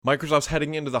Microsoft's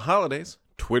heading into the holidays,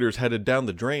 Twitter's headed down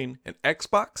the drain, and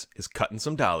Xbox is cutting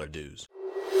some dollar dues.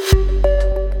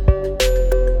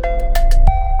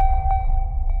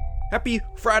 Happy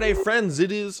Friday, friends.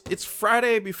 It's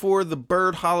Friday before the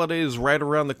bird holiday is right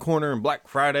around the corner, and Black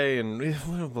Friday, and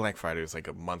Black Friday is like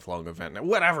a month-long event. Now,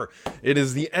 whatever. It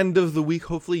is the end of the week.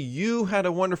 Hopefully you had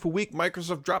a wonderful week.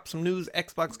 Microsoft dropped some news,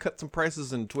 Xbox cut some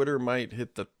prices, and Twitter might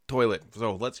hit the toilet.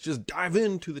 So let's just dive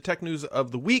into the tech news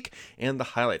of the week and the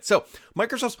highlights. So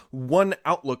Microsoft's One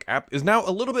Outlook app is now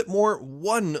a little bit more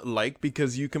One-like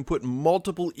because you can put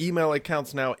multiple email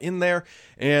accounts now in there,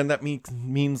 and that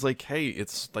means like, hey,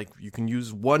 it's like you can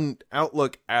use one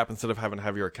Outlook app instead of having to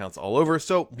have your accounts all over.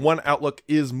 So One Outlook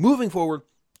is moving forward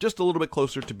just a little bit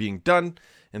closer to being done.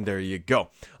 And there you go.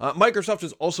 Microsoft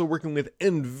is also working with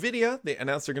NVIDIA. They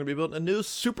announced they're going to be building a new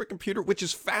supercomputer, which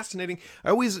is fascinating.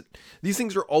 These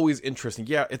things are always interesting.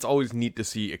 Yeah, it's always neat to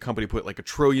see a company put like 1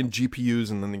 trillion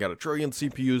GPUs and then they got 1 trillion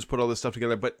CPUs, put all this stuff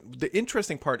together. But the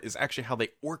interesting part is actually how they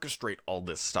orchestrate all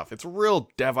this stuff. It's a real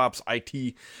DevOps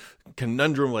IT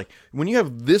conundrum. Like when you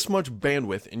have this much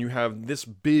bandwidth and you have this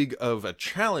big of a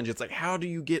challenge, it's like, how do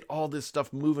you get all this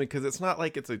stuff moving? Because it's not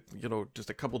like it's just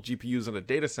a couple GPUs in a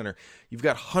data center. You've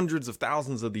got hundreds of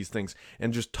thousands of these things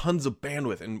and just tons of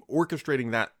bandwidth, and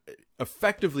orchestrating that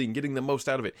effectively and getting the most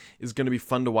out of it is going to be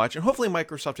fun to watch. And hopefully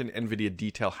Microsoft and NVIDIA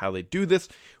detail how they do this,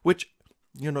 which,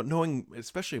 knowing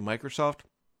especially Microsoft,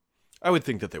 I would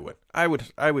think that they would. I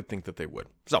would think that they would.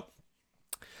 So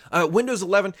Windows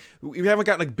 11, we haven't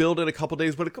gotten a build in a couple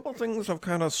days, but a couple things have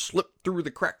kind of slipped through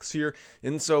the cracks here.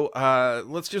 And so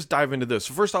let's just dive into this.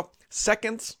 So first off,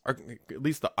 seconds, or at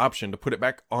least the option to put it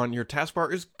back on your taskbar,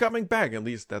 is coming back. At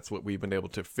least that's what we've been able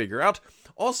to figure out.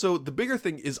 Also, the bigger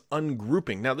thing is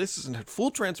ungrouping. Now, this is in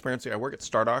full transparency. I work at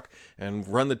Stardock and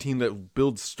run the team that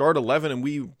builds Start 11, and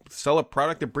we sell a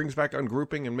product that brings back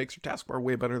ungrouping and makes your taskbar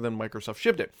way better than Microsoft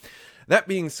shipped it. That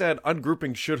being said,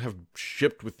 ungrouping should have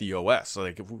shipped with the OS.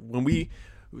 Like when we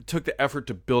took the effort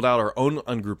to build out our own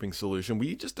ungrouping solution,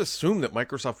 we just assumed that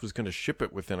Microsoft was going to ship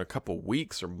it within a couple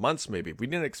weeks or months maybe. We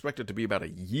didn't expect it to be about a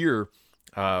year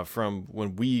from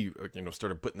when we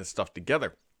started putting this stuff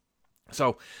together.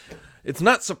 So it's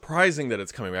not surprising that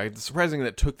it's coming back. It's surprising that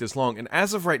it took this long. And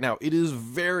as of right now, it is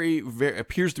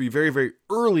appears to be very, very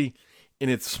early in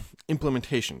its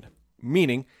implementation.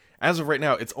 Meaning, as of right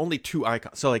now, it's only 2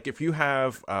 icons. So like if you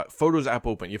have Photos app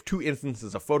open, you have 2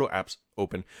 instances of Photo apps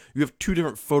open, you have 2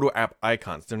 different Photo app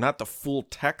icons. They're not the full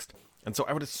text. And so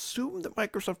I would assume that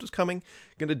Microsoft is going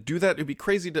to do that. It'd be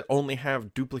crazy to only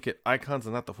have duplicate icons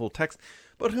and not the full text.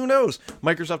 But who knows?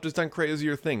 Microsoft has done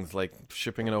crazier things like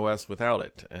shipping an OS without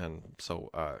it. And so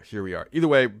here we are. Either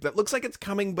way, that looks like it's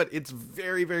coming, but it's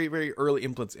very, very, very early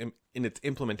in its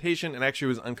implementation. And actually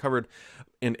was uncovered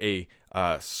in a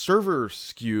server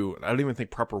SKU. I don't even think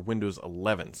proper Windows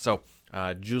 11. So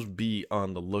just be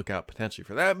on the lookout potentially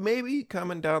for that. Maybe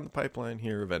coming down the pipeline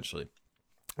here eventually.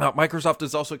 Microsoft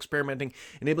is also experimenting,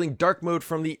 enabling dark mode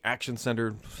from the Action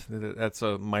Center. That's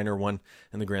a minor one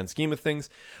in the grand scheme of things.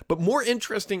 But more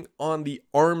interesting on the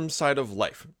ARM side of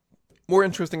life. Is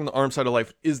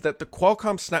that the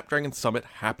Qualcomm Snapdragon Summit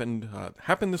happened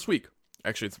this week.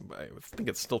 Actually, I think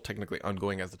it's still technically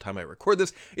ongoing as the time I record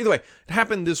this. Either way, it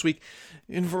happened this week.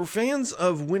 And for fans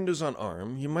of Windows on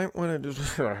ARM, you might want to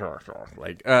just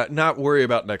not worry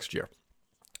about next year.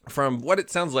 From what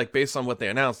it sounds like, based on what they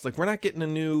announced, we're not getting a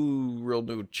real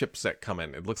new chipset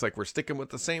coming. It looks like we're sticking with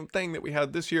the same thing that we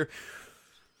had this year,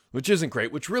 which isn't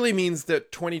great, which really means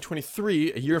that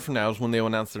 2023, a year from now, is when they'll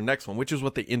announce their next one, which is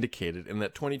what they indicated, and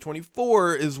that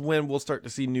 2024 is when we'll start to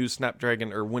see new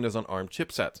Snapdragon or Windows on ARM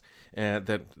chipsets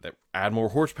that add more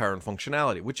horsepower and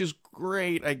functionality, which is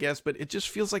great, I guess, but it just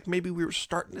feels like maybe we were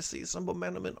starting to see some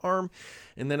momentum in ARM,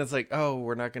 and then it's like, oh,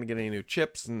 we're not going to get any new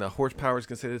chips, and the horsepower is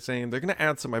going to stay the same. They're going to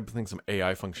add some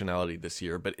AI functionality this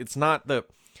year, but it's not the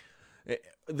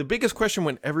biggest question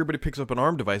when everybody picks up an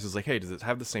ARM device is like, hey, does it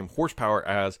have the same horsepower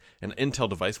as an Intel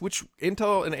device? Which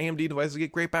Intel and AMD devices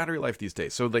get great battery life these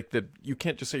days. So you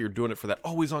can't just say you're doing it for that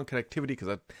always on connectivity,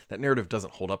 because that narrative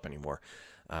doesn't hold up anymore.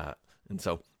 And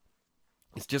so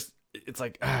it's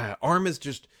like ARM is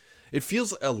just, it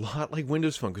feels a lot like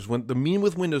Windows Phone, because when the meme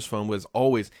with Windows Phone was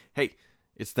always, hey,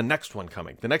 it's the next one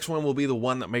coming. The next one will be the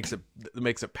one that brings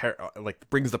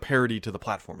the parity to the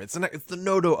platform. It's the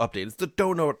Nodo update. It's the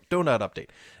donut update.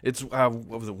 It's what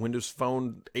was it, Windows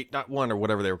Phone 8.1 or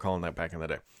whatever they were calling that back in the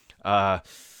day.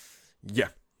 Yeah.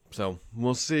 So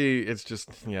we'll see. It's just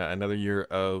another year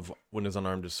of Windows on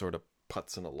ARM just sort of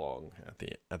putzing along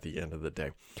at the end of the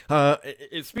day.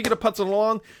 Speaking of putzing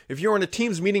along, if you're in a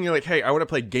Teams meeting, you're like, hey, I want to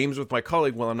play games with my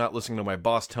colleague while I'm not listening to my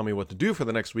boss tell me what to do for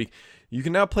the next week. You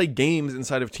can now play games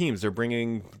inside of Teams. They're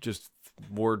bringing just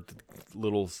more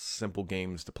little simple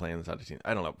games to play inside of Teams.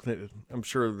 I don't know. I'm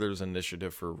sure there's an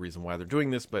initiative for a reason why they're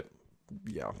doing this, but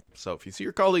yeah. So if you see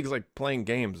your colleagues like playing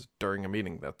games during a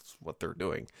meeting, that's what they're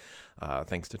doing,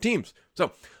 thanks to Teams.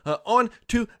 So on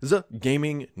to the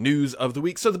gaming news of the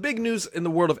week. So the big news in the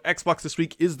world of Xbox this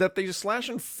week is that they're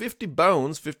slashing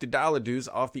 $50 dues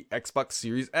off the Xbox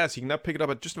Series S. You can now pick it up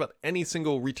at just about any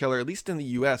single retailer, at least in the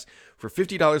US, for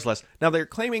 $50 less. Now they're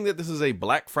claiming that this is a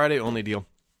Black Friday only deal.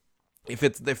 If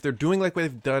they're doing like what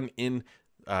they've done in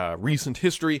recent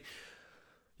history,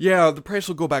 yeah, the price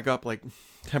will go back up like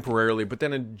temporarily, but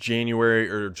then in January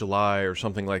or July or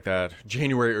something like that,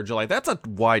 that's a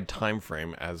wide time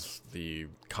frame as the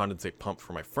condensate pump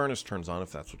for my furnace turns on,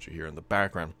 if that's what you hear in the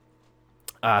background.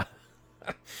 Yeah,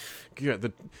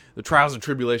 the trials and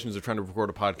tribulations of trying to record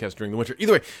a podcast during the winter.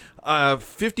 Either way,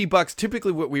 $50.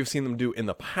 Typically, what we've seen them do in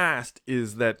the past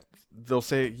is that they'll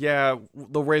say, yeah,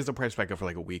 they'll raise the price back up for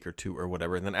like a week or two or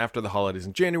whatever, and then after the holidays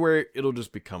in January, it'll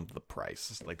just become the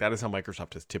price. Like, that is how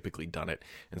Microsoft has typically done it.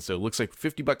 And so it looks like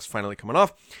 $50 finally coming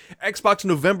off. Xbox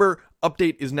November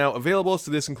update is now available, so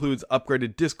this includes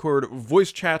upgraded Discord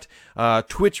voice chat,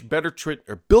 Twitch,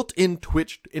 built-in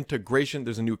Twitch integration.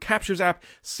 There's a new captures app,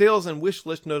 sales and wish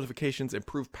list notifications,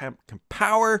 improved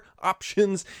power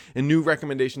options, and new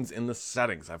recommendations in the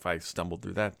settings. If I stumbled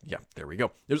through that, yeah, there we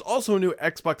go. There's also a new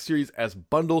Xbox Series S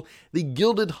bundle, the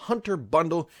Gilded Hunter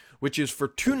bundle, which is for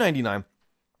 $2.99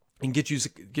 and get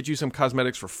you some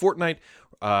cosmetics for Fortnite.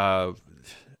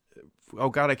 Oh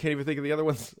god, I can't even think of the other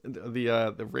ones.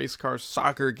 The race car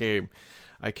soccer game.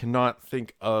 I cannot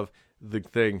think of the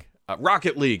thing.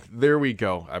 Rocket League. There we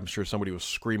go. I'm sure somebody was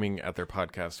screaming at their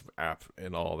podcast app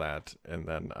and all that. And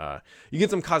then you get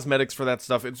some cosmetics for that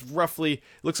stuff. It's roughly,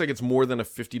 looks like it's more than a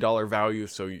 $50 value,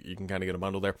 so you can kind of get a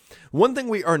bundle there. One thing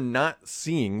we are not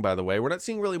seeing, by the way, we're not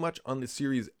seeing really much on the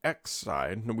Series X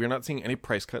side. We're not seeing any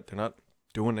price cut. They're not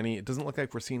doing any, it doesn't look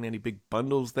like we're seeing any big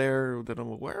bundles there that I'm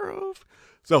aware of.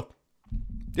 So,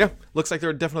 yeah, looks like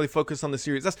they're definitely focused on the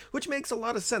Series S, which makes a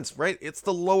lot of sense, right? It's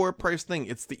the lower price thing.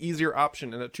 It's the easier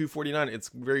option, and at $249, it's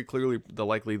very clearly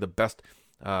the best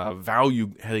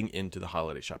value heading into the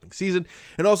holiday shopping season.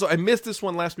 And also, I missed this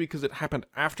one last week because it happened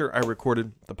after I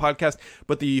recorded the podcast,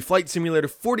 but the Flight Simulator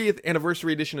 40th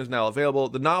Anniversary Edition is now available.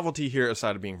 The novelty here,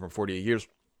 aside of being from 48 years,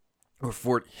 or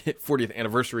 40th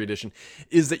Anniversary Edition,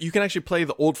 is that you can actually play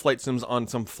the old flight sims on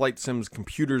some flight sims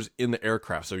computers in the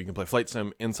aircraft. So you can play flight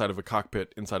sim inside of a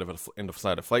cockpit, inside of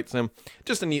a flight sim.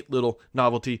 Just a neat little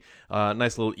novelty,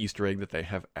 nice little Easter egg that they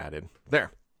have added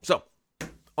there. So,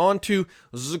 on to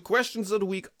the questions of the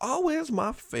week. Always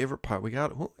my favorite part. We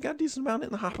got a decent amount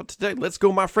in the hopper today. Let's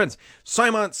go, my friends.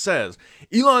 Simon says,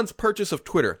 Elon's purchase of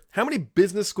Twitter. How many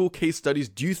business school case studies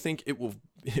do you think it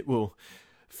will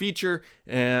feature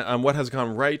on what has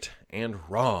gone right and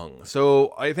wrong?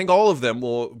 So I think all of them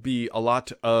will be a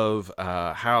lot of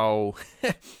how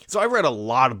so I read a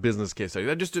lot of business case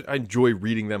studies. I enjoy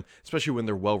reading them, especially when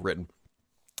they're well written.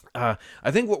 I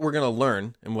think what we're going to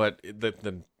learn, and what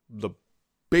the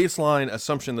baseline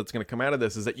assumption that's going to come out of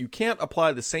this, is that you can't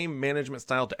apply the same management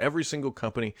style to every single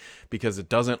company, because it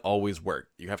doesn't always work.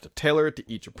 You have to tailor it to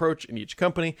each approach in each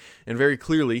company, and very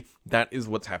clearly that is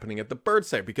what's happening at the Bird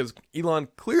site, because Elon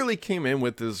clearly came in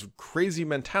with this crazy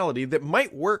mentality that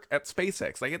might work at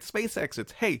SpaceX. Like at SpaceX,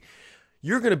 it's, hey,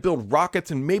 you're going to build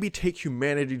rockets and maybe take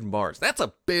humanity to Mars. That's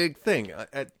a big thing.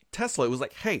 At Tesla, it was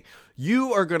like, hey,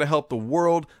 you are going to help the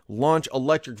world launch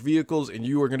electric vehicles, and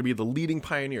you are going to be the leading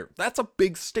pioneer. That's a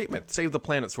big statement, save the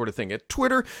planet sort of thing. At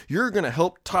Twitter, you're going to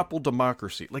help topple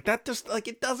democracy. Like that, just like,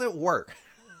 it doesn't work.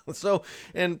 So,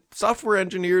 and software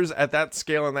engineers at that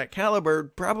scale and that caliber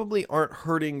probably aren't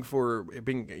hurting for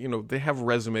being, they have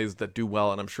resumes that do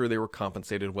well, and I'm sure they were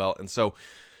compensated well. And so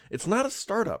it's not a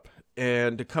startup.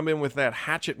 And to come in with that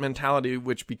hatchet mentality,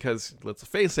 which, because let's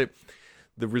face it,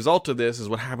 the result of this is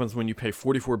what happens when you pay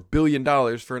 $44 billion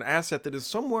for an asset that is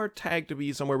somewhere tagged to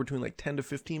be somewhere between like $10 to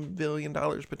 $15 billion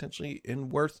potentially in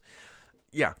worth.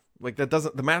 Yeah, like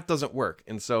the math doesn't work.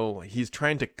 And so he's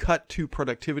trying to cut to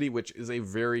productivity, which is a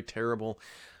very terrible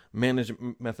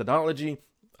management methodology.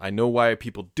 I know why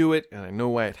people do it, and I know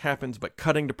why it happens, but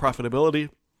cutting to profitability,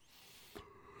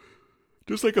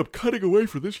 just like I'm cutting away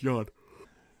for this yawn.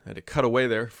 I had to cut away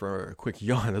there for a quick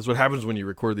yawn. That's what happens when you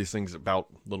record these things about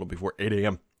a little before 8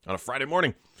 a.m. on a Friday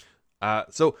morning.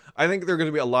 So I think there are going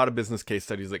to be a lot of business case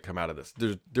studies that come out of this.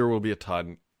 There will be a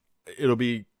ton. It'll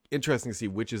be interesting to see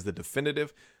which is the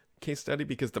definitive case study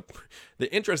because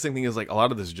the interesting thing is like a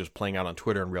lot of this is just playing out on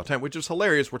Twitter in real time, which is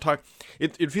hilarious.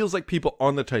 It feels like people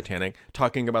on the Titanic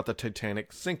talking about the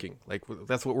Titanic sinking. Like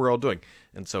that's what we're all doing.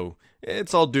 And so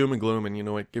it's all doom and gloom, and you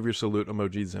know what? Give your salute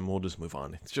emojis and we'll just move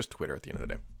on. It's just Twitter at the end of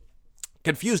the day.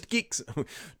 Confused Geeks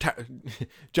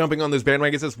jumping on this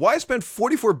bandwagon says, why spend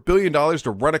 $44 billion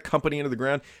to run a company into the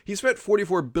ground? He spent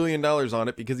 $44 billion on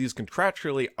it because he's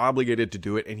contractually obligated to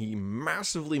do it, and he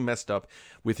massively messed up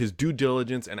with his due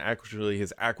diligence and actually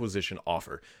his acquisition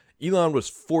offer. Elon was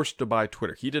forced to buy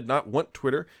Twitter. He did not want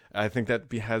Twitter. I think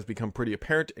that has become pretty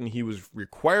apparent, and he was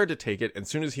required to take it. As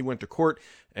soon as he went to court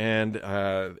and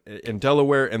in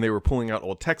Delaware, and they were pulling out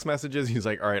old text messages, he's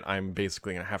like, all right, I'm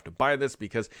basically going to have to buy this,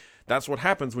 because that's what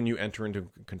happens when you enter into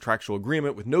a contractual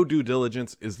agreement with no due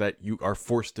diligence, is that you are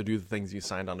forced to do the things you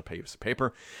signed on a piece of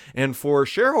paper. And for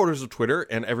shareholders of Twitter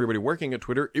and everybody working at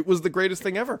Twitter, it was the greatest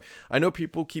thing ever. I know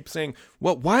people keep saying,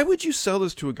 well, why would you sell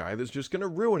this to a guy that's just going to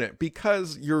ruin it?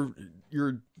 Because your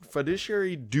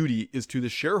fiduciary duty is to the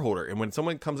shareholder. And when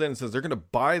someone comes in and says they're going to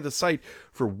buy the site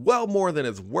for well more than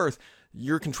it's worth,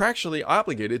 you're contractually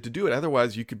obligated to do it.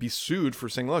 Otherwise, you could be sued for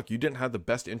saying, look, you didn't have the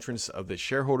best interests of the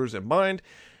shareholders in mind.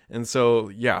 And so,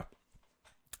 yeah,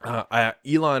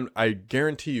 Elon, I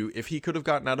guarantee you, if he could have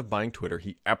gotten out of buying Twitter,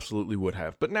 he absolutely would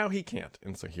have. But now he can't.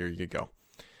 And so here you go.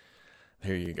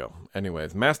 Here you go.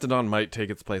 Anyways, Mastodon might take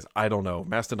its place. I don't know.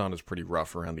 Mastodon is pretty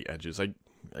rough around the edges. I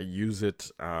use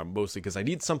it mostly because I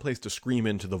need someplace to scream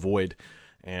into the void,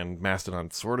 and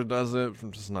Mastodon sort of does it.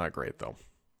 It's just not great, though.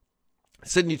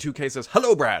 Sydney 2K says,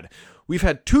 hello, Brad. We've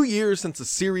had 2 years since the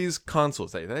series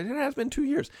consoles. It has been 2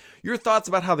 years. Your thoughts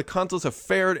about how the consoles have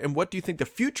fared, and what do you think the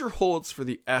future holds for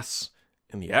the S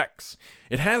and the X?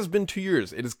 It has been 2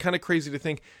 years. It is kind of crazy to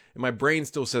think, and my brain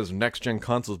still says next-gen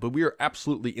consoles, but we are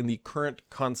absolutely in the current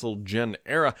console gen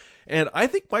era, and I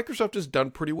think Microsoft has done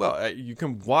pretty well. You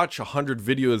can watch 100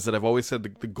 videos that I've always said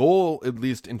the goal, at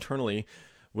least internally,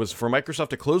 was for Microsoft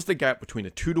to close the gap between a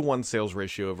 2-to-1 sales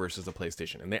ratio versus the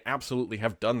PlayStation, and they absolutely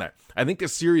have done that. I think the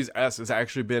Series S has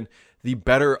actually been the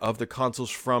better of the consoles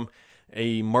from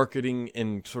a marketing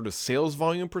and sort of sales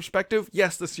volume perspective.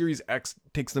 Yes, the Series X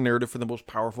takes the narrative for the most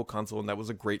powerful console, and that was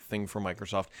a great thing for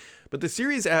Microsoft. But the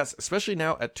Series S, especially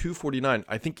now at $249,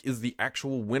 I think is the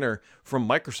actual winner from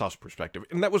Microsoft's perspective,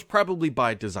 and that was probably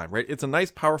by design, right? It's a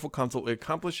nice, powerful console. It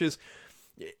accomplishes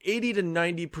 80 to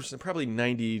 90%, probably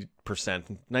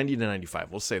 90%, 90 to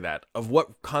 95, we'll say that, of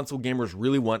what console gamers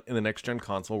really want in the next gen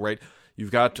console, right?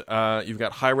 You've got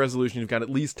high resolution, you've got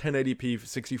at least 1080p,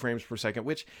 60 frames per second,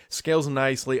 which scales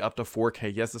nicely up to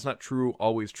 4K. Yes, it's not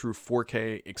always true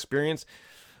 4K experience,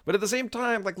 but at the same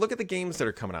time, like, look at the games that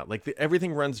are coming out. Like,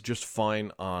 everything runs just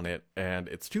fine on it, and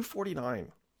it's $249.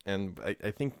 And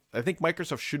I think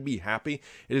Microsoft should be happy.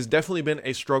 It has definitely been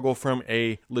a struggle from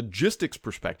a logistics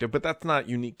perspective, but that's not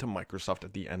unique to Microsoft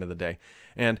at the end of the day.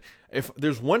 And if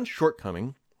there's one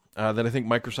shortcoming that I think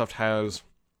Microsoft has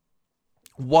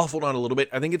waffled on a little bit,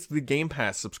 I think it's the Game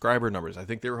Pass subscriber numbers. I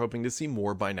think they were hoping to see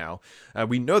more by now.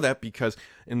 We know that because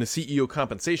in the CEO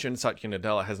compensation, Satya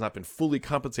Nadella has not been fully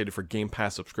compensated for Game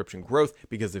Pass subscription growth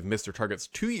because they've missed their targets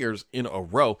 2 years in a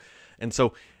row. And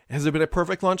so, has it been a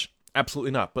perfect launch?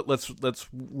 Absolutely not. But let's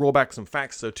roll back some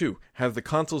facts though too. Have the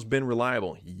consoles been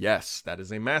reliable? Yes, that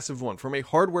is a massive one. From a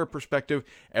hardware perspective,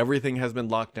 everything has been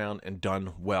locked down and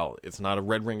done well. It's not a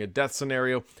red ring of death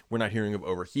scenario. We're not hearing of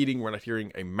overheating. We're not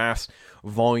hearing a mass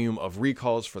volume of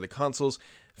recalls for the consoles.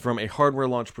 From a hardware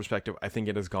launch perspective, I think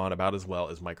it has gone about as well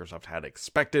as Microsoft had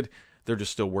expected. They're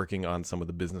just still working on some of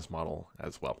the business model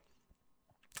as well.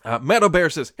 Meadow Bear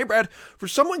says, hey Brad, for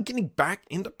someone getting back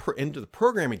into the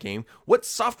programming game, what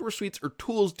software suites or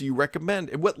tools do you recommend?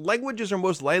 And what languages are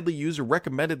most widely used or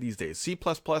recommended these days? C++,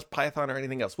 Python, or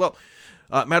anything else? Well,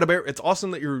 Meadow Bear, it's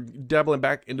awesome that you're dabbling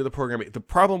back into the programming. The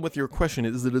problem with your question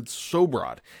is that it's so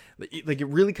broad. Like, it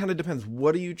really kind of depends.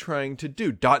 What are you trying to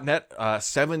do? .NET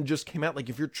 7 just came out. Like,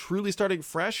 if you're truly starting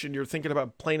fresh and you're thinking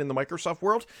about playing in the Microsoft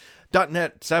world,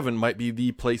 .NET 7 might be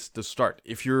the place to start.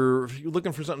 If you're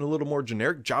looking for something a little more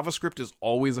generic, JavaScript is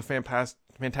always a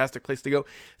fantastic place to go.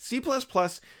 C++,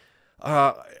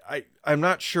 I'm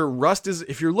not sure. Rust is,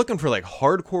 if you're looking for like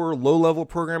hardcore low-level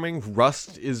programming,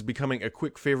 Rust is becoming a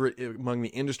quick favorite among the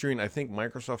industry, and I think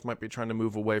Microsoft might be trying to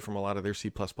move away from a lot of their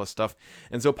C++ stuff.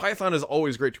 And so Python is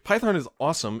always great. Python is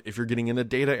awesome if you're getting into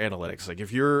data analytics. Like,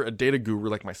 if you're a data guru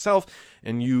like myself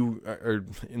and you are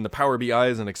in the Power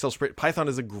BIs and Excel spread, Python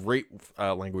is a great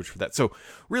language for that. So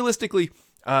realistically,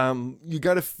 you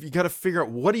gotta figure out,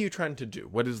 what are you trying to do?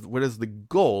 What is the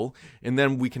goal? And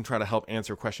then we can try to help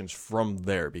answer questions from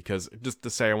there. Because just to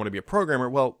say I want to be a programmer,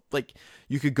 well, like,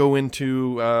 you could go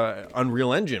into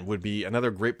Unreal Engine would be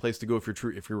another great place to go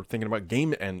if you're thinking about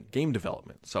game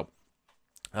development. So,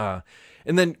 and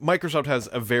then Microsoft has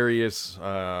a various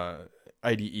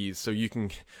IDEs, so you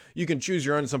can choose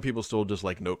your own. Some people still just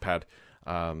like Notepad.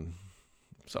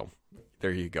 So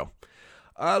there you go.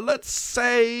 Let's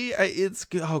say it's,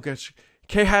 oh gosh,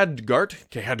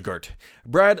 Khadgart.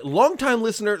 Brad, long-time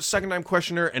listener, second-time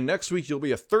questioner, and next week you'll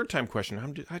be a third-time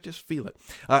questioner. I just feel it.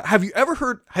 Have you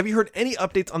heard any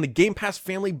updates on the Game Pass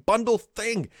Family Bundle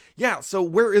thing? Yeah, so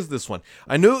where is this one?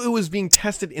 I know it was being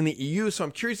tested in the EU, so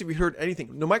I'm curious if you heard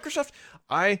anything. No, Microsoft,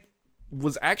 I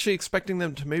was actually expecting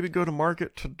them to maybe go to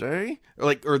market today,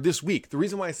 or this week. The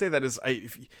reason why I say that is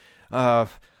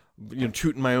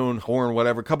tooting my own horn,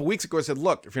 whatever. A couple weeks ago, I said,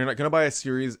 look, if you're not going to buy a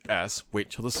Series S, wait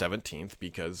till the 17th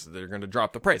because they're going to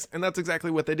drop the price. And that's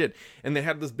exactly what they did. And they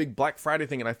had this big Black Friday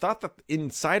thing. And I thought that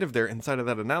inside of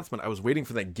that announcement, I was waiting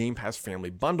for that Game Pass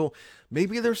Family Bundle.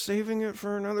 Maybe they're saving it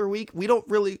for another week. We don't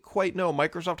really quite know.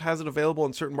 Microsoft has it available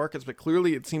in certain markets, but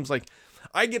clearly it seems like,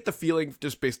 I get the feeling,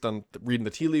 just based on reading the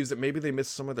tea leaves, that maybe they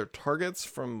missed some of their targets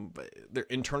from their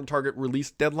internal target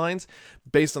release deadlines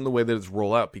based on the way that it's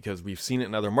rolled out, because we've seen it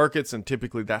in other markets, and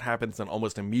typically that happens and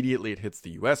almost immediately it hits the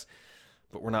US,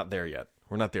 but we're not there yet.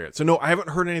 So no, I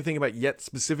haven't heard anything about yet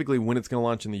specifically when it's going to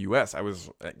launch in the US. I was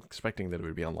expecting that it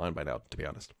would be online by now, to be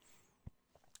honest.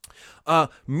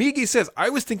 Migi says, I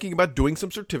was thinking about doing some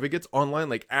certificates online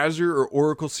like Azure or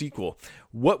Oracle SQL.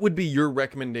 What would be your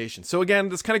recommendation? So again,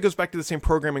 this kind of goes back to the same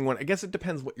programming one. I guess it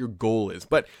depends what your goal is.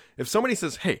 But if somebody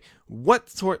says, hey, what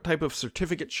type of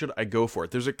certificate should I go for?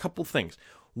 There's a couple things.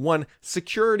 One,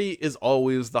 security is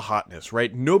always the hotness,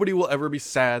 right? Nobody will ever be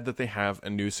sad that they have a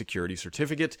new security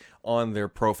certificate on their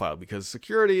profile, because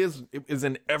security is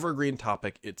an evergreen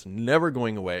topic. It's never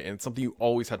going away, and it's something you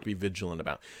always have to be vigilant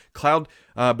about.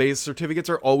 Cloud-based certificates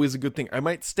are always a good thing. I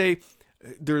might stay...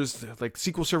 There's like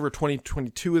SQL Server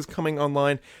 2022 is coming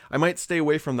online. I might stay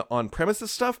away from the on-premises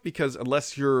stuff, because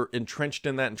unless you're entrenched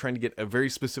in that and trying to get a very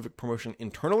specific promotion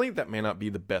internally, that may not be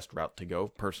the best route to go,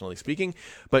 personally speaking.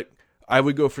 But I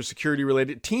would go for security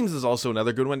related. Teams is also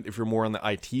another good one if you're more on the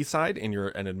IT side and you're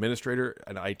an administrator.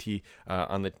 An IT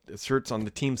on the certs on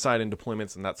the team side and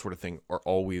deployments and that sort of thing are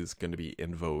always going to be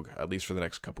in vogue, at least for the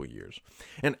next couple of years.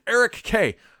 And Eric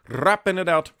K, wrapping it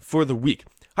out for the week.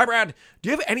 Hi, Brad. Do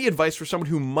you have any advice for someone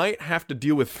who might have to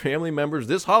deal with family members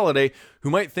this holiday who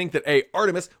might think that,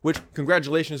 Artemis, which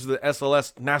congratulations to the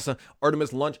SLS NASA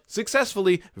Artemis launch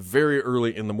successfully very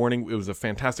early in the morning. It was a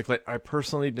fantastic flight. I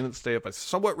personally didn't stay up. I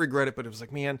somewhat regret it, but it was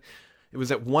like, man, it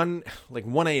was at 1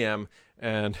 a.m.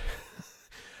 and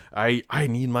I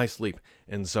need my sleep.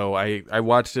 And so I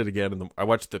watched it again, and I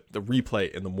watched the replay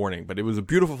in the morning, but it was a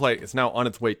beautiful flight. It's now on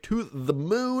its way to the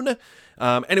moon.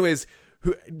 Anyways,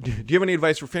 do you have any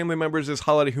advice for family members this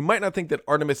holiday who might not think that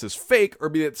Artemis is fake, or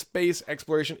be that space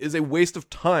exploration is a waste of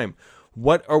time?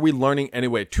 What are we learning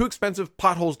anyway? Too expensive,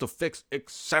 potholes to fix,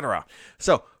 etc.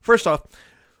 So, first off,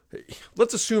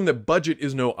 let's assume that budget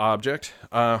is no object.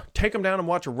 Take them down and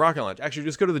watch a rocket launch. Actually,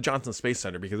 just go to the Johnson Space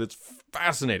Center because it's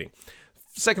fascinating.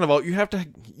 Second of all, you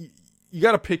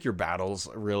got to pick your battles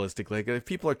realistically. Like, if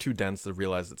people are too dense to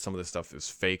realize that some of this stuff is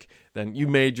fake, then you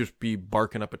may just be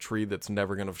barking up a tree that's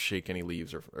never going to shake any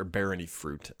leaves or bear any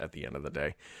fruit at the end of the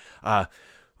day. I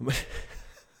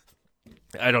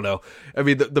don't know. I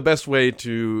mean, the best way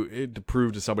to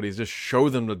prove to somebody is just show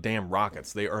them the damn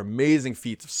rockets. They are amazing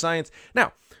feats of science.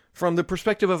 Now, from the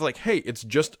perspective of like, hey, it's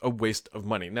just a waste of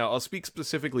money. Now, I'll speak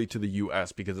specifically to the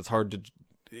U.S. because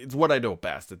it's what I know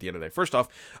best at the end of the day. First off,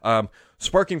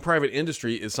 sparking private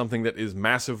industry is something that is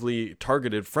massively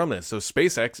targeted from this. So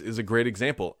SpaceX is a great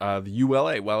example. The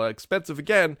ULA, while expensive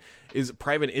again, is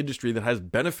private industry that has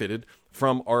benefited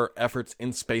from our efforts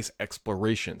in space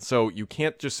exploration. So you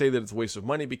can't just say that it's a waste of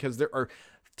money, because there are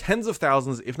tens of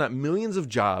thousands, if not millions of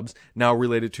jobs now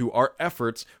related to our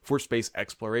efforts for space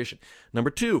exploration. Number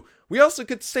two, we also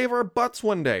could save our butts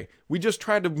one day. We just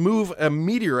tried to move a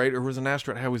meteorite, or was an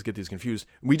asteroid? I always get these confused.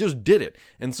 We just did it.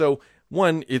 And so,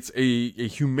 one, it's a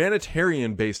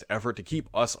humanitarian-based effort to keep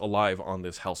us alive on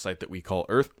this hell site that we call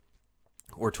Earth.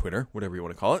 Or Twitter, whatever you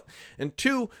want to call it. And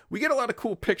two, we get a lot of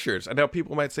cool pictures. And now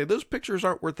people might say those pictures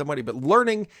aren't worth the money, but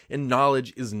learning and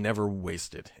knowledge is never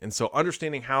wasted. And so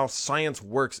understanding how science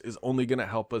works is only going to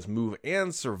help us move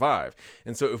and survive.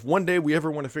 And so if one day we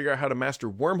ever want to figure out how to master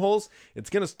wormholes, it's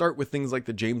going to start with things like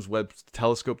the James Webb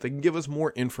Telescope that can give us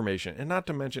more information. And not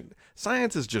to mention,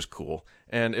 science is just cool.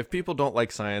 And if people don't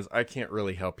like science, I can't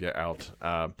really help you out.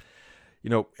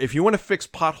 if you want to fix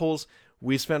potholes,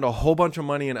 we spend a whole bunch of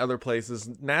money in other places.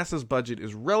 NASA's budget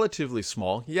is relatively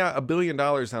small. Yeah, $1 billion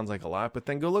sounds like a lot, but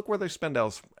then go look where they spend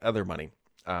other money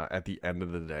at the end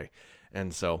of the day.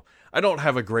 And so I don't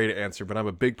have a great answer, but I'm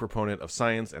a big proponent of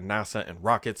science and NASA and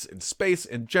rockets and space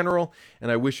in general. And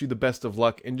I wish you the best of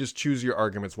luck, and just choose your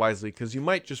arguments wisely, because you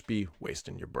might just be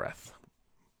wasting your breath.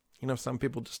 Some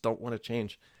people just don't want to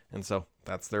change. And so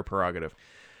that's their prerogative.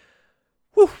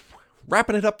 Whew.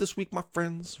 Wrapping it up this week, my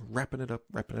friends. Wrapping it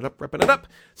up.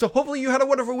 So hopefully you had a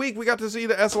wonderful week. We got to see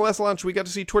the SLS launch. We got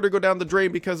to see Twitter go down the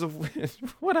drain because of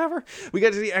whatever. We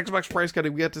got to see Xbox price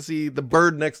cutting. We got to see the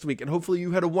bird next week. And hopefully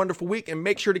you had a wonderful week. And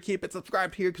make sure to keep it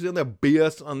subscribed here, because the only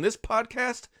BS on this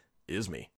podcast is me.